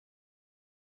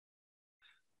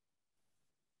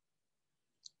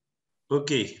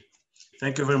Okay,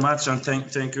 thank you very much, and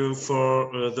thank you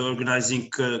for the organizing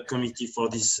committee for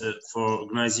this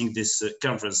organizing this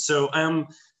conference. So I'm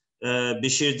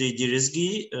Bechir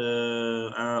Rezgui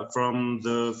from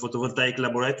the Photovoltaic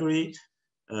Laboratory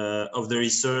of the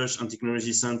Research and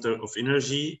Technology Center of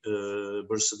Energy,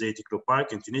 Bouaichi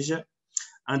Technopark in Tunisia.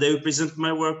 And I will present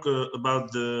my work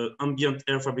about the ambient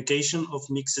air fabrication of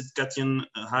mixed-cation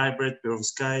hybrid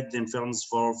perovskite thermoforms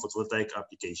for photovoltaic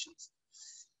applications.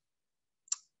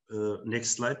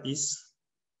 Next slide, please.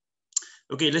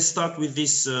 Okay, let's start with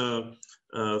this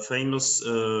famous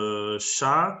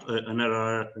chart, an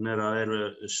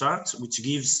ARUA chart, which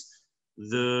gives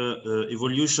the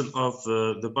evolution of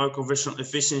the power conversion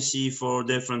efficiency for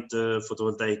different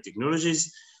photovoltaic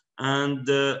technologies. And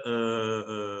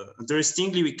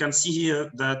interestingly, we can see here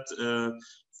that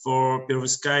for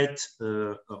perovskite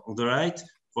on the right,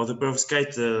 for the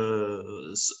perovskite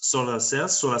solar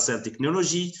cell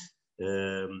technology,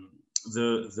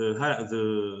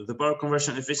 the power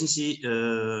conversion efficiency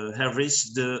have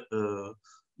reached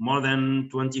more than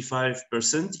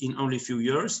 25% in only a few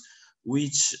years,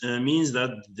 which means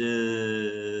that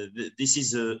this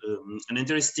is an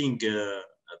interesting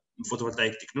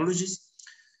photovoltaic technologies.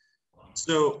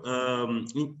 So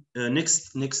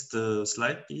next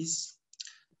slide, please.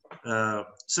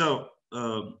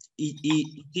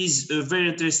 It is a very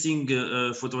interesting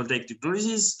photovoltaic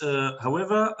technologies.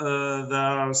 However, there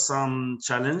are some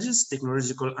challenges,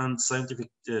 technological and scientific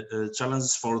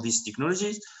challenges for these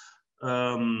technologies.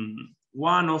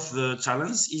 One of the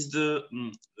challenges is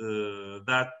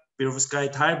that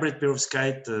perovskite, hybrid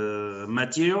perovskite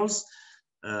materials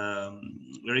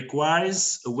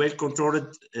requires a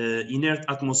well-controlled inert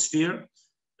atmosphere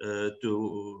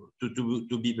to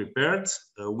be prepared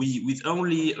with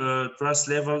only trace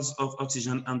levels of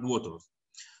oxygen and water,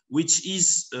 which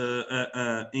is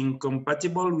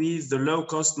incompatible with the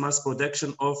low-cost mass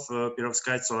production of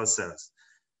perovskite solar cells.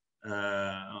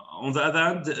 On the other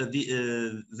hand,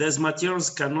 these materials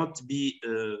cannot be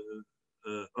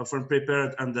often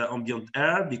prepared under ambient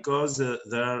air because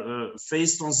there are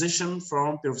phase transition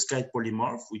from perovskite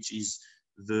polymorph, which is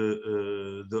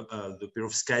the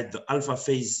perovskite, the alpha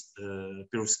phase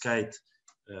perovskite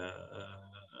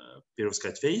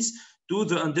phase, to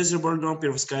the undesirable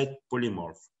non-perovskite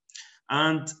polymorph.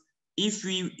 And if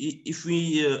we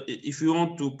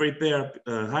want to prepare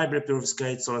hybrid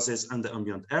perovskite solar cells under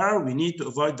ambient air, we need to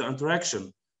avoid the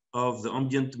interaction of the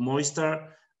ambient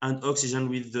moisture and oxygen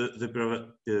with the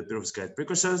perovskite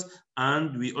precursors,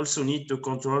 and we also need to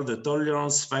control the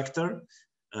tolerance factor,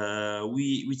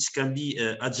 which can be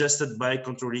adjusted by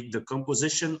controlling the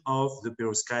composition of the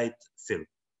perovskite film.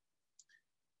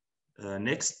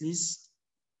 Next, please.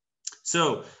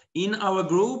 So in our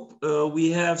group,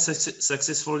 we have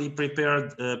successfully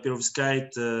prepared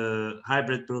perovskite,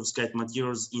 hybrid perovskite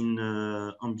materials in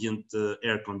ambient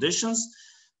air conditions.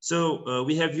 So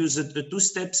we have used a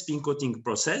two-step spin coating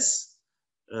process,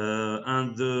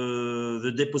 and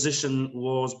the deposition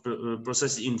was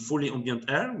processed in fully ambient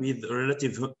air with a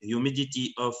relative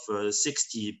humidity of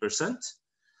 60%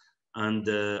 and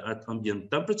at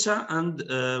ambient temperature. And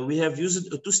we have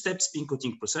used a two-step spin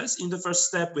coating process. In the first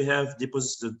step, we have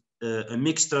deposited a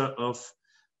mixture of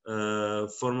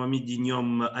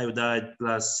formamidinium iodide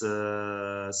plus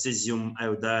cesium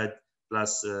iodide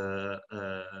plus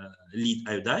lead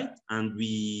iodide, and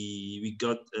we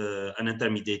got an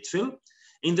intermediate film.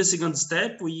 In the second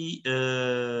step, we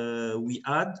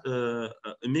add a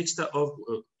mixture of,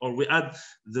 or we add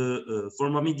the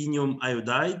formamidinium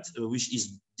iodide, which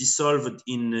is dissolved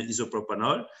in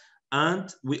isopropanol,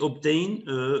 and we obtain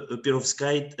a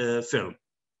perovskite film.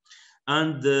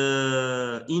 And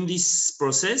in this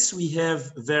process, we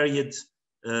have varied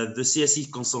the CSE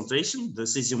concentration, the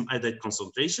cesium iodide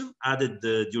concentration, added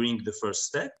during the first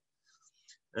step.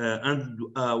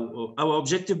 Our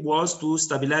objective was to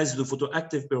stabilize the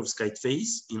photoactive perovskite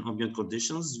phase in ambient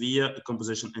conditions via a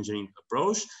composition engineering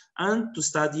approach, and to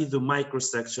study the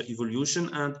microstructure evolution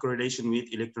and correlation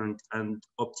with electronic and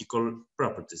optical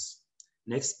properties.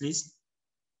 Next, please.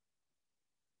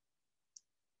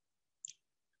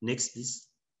 Next, please.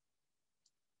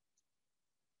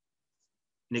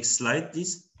 Next slide,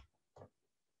 please.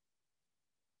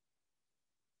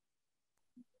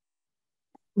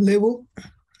 Label.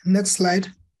 Next slide.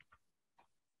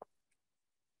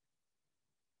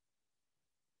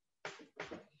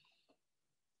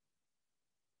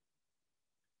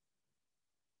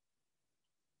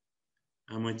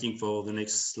 I'm waiting for the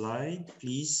next slide,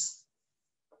 please.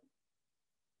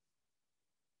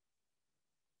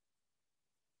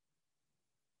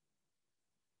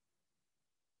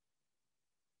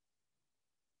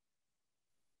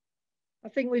 I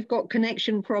think we've got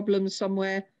connection problems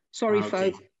somewhere. Sorry, okay.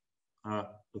 folk.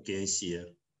 Okay, I see here.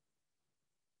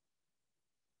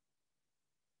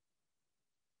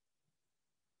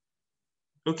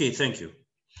 Okay, thank you.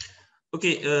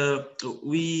 Okay,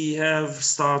 we have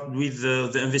started with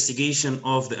the investigation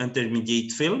of the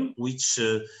intermediate film, which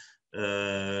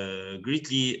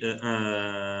greatly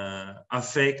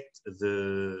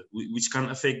which can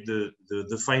affect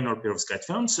the final perovskite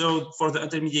film. So for the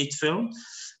intermediate film,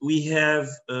 we have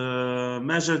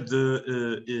measured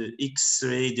the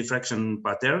X-ray diffraction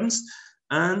patterns,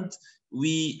 and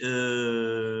we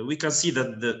can see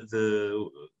that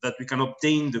that we can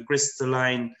obtain the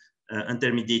crystalline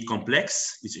intermediate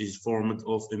complex, which is formed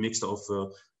of a mixture of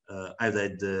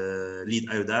iodide, lead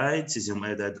iodide, cesium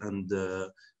iodide, and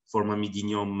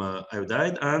formamidinium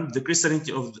iodide. And the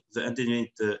crystallinity of the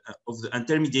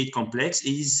intermediate complex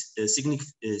is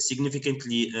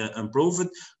significantly improved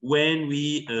when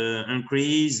we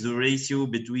increase the ratio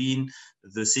between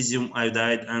the cesium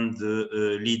iodide and the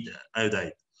lead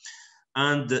iodide.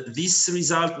 And this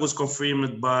result was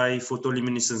confirmed by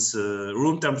photoluminescence,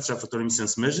 room temperature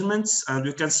photoluminescence measurements. And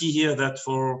we can see here that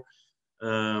for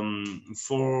a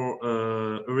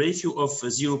ratio of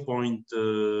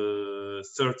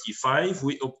 0.35,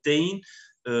 we obtain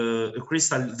the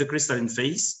crystalline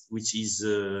phase, which is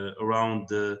around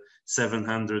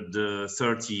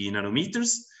 730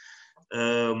 nanometers.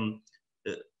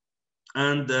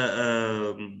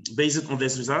 Based on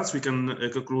these results, we can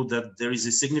conclude that there is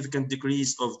a significant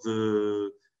decrease of the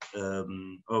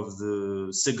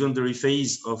secondary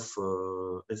phase of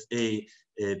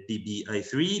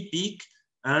FA-PBI3 peak,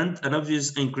 and an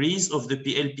obvious increase of the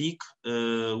PL peak,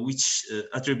 which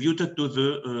attributed to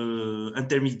the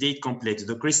intermediate complex,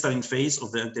 the crystalline phase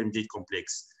of the intermediate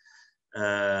complex.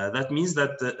 That means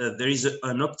that there is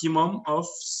an optimum of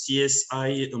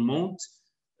CSI amount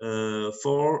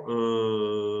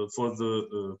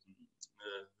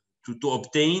to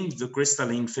obtain the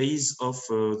crystalline phase of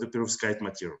the perovskite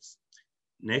materials.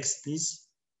 Next, please.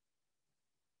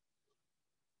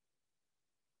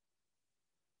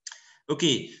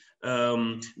 Okay,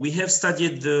 we have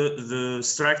studied the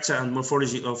structure and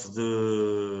morphology of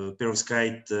the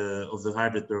perovskite, of the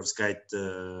hybrid perovskite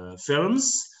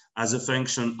films, as a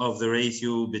function of the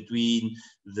ratio between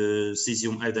the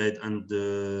cesium iodide and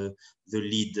the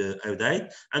lead iodide.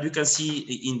 And you can see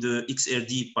in the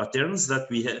XRD patterns that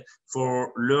we have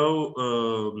for low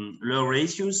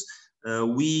ratios,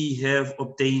 we have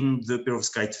obtained the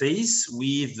perovskite phase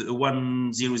with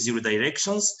 100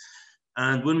 directions.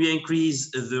 And when we increase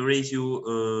the ratio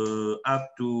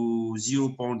up to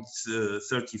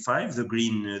 0.35, the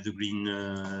green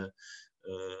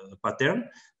pattern,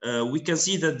 we can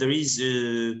see that there is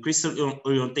a crystal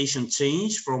orientation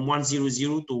change from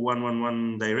 100 to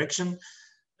 111 direction.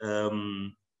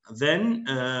 Then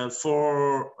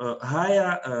for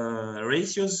higher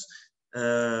ratios,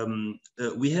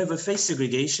 we have a phase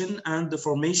segregation and the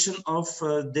formation of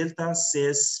delta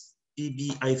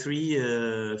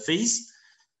CSPBI3 phase,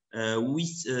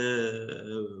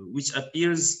 which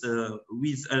appears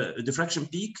with a diffraction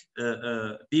peak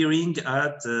appearing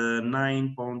at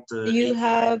 9.8. You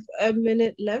have a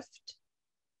minute left.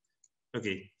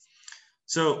 Okay.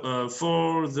 So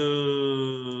for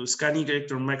the scanning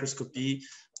electron microscopy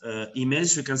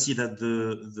image, we can see that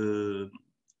the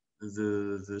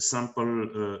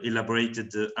sample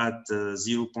elaborated at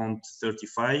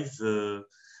 0.35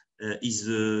 is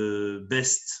the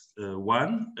best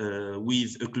one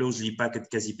with a closely packed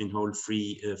quasi-pinhole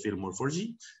free film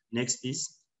morphology. Next,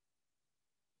 please.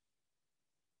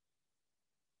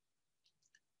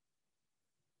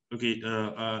 Okay,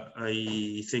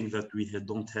 I think that we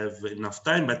don't have enough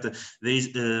time, but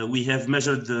we have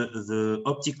measured the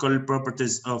optical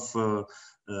properties of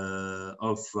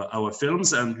our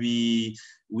films, and we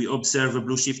observe a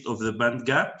blue shift of the band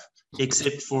gap,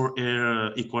 except for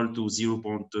air equal to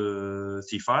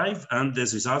 0.35, and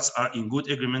these results are in good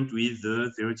agreement with the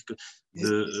theoretical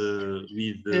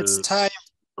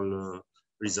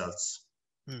results.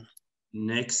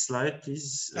 Next slide,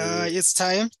 please. It's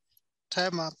time.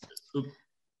 Time up.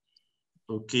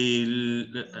 Okay,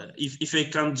 if I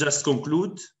can just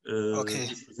conclude okay.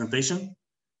 this presentation.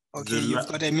 Okay, you've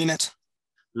got a minute.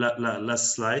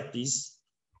 Last slide, please.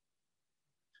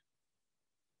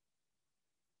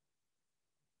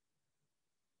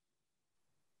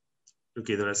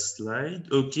 Okay, the last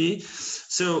slide. Okay,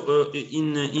 so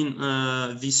in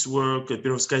this work,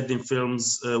 perovskite dim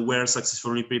films were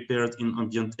successfully prepared in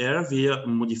ambient air via a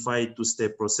modified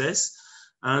two-step process,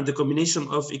 and the combination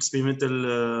of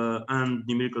experimental and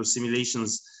numerical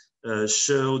simulations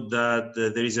showed that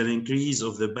there is an increase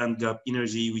of the band gap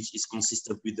energy, which is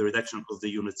consistent with the reduction of the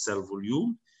unit cell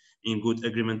volume, in good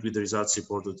agreement with the results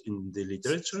reported in the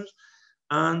literature.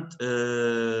 And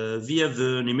via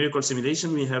the numerical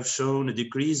simulation, we have shown a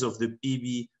decrease of the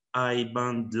PBI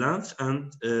band length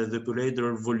and the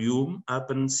polyhedral volume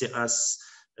upon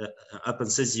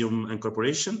cesium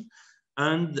incorporation.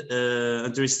 And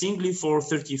interestingly, for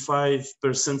 35%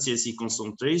 CSE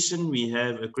concentration, we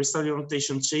have a crystal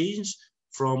orientation change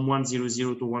from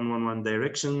 100 to 111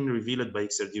 direction revealed by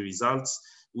XRD results,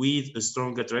 with a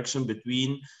strong attraction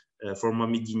between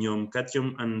formamidinium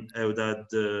cation and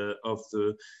iodide of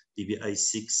the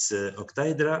PBI6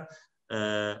 octahedra.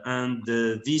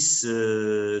 This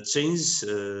change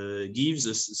gives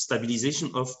a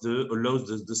stabilization of allows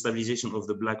the stabilization of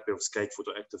the black perovskite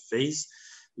photoactive phase,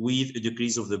 with a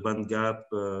decrease of the band gap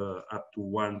up to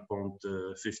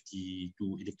 1.52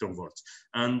 electron volts.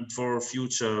 And for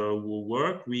future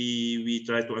work, we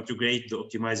try to integrate the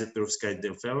optimized perovskite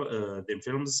DEM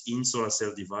films in solar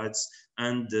cell divides,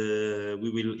 and we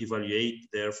will evaluate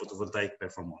their photovoltaic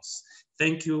performance.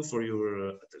 Thank you for your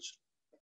attention.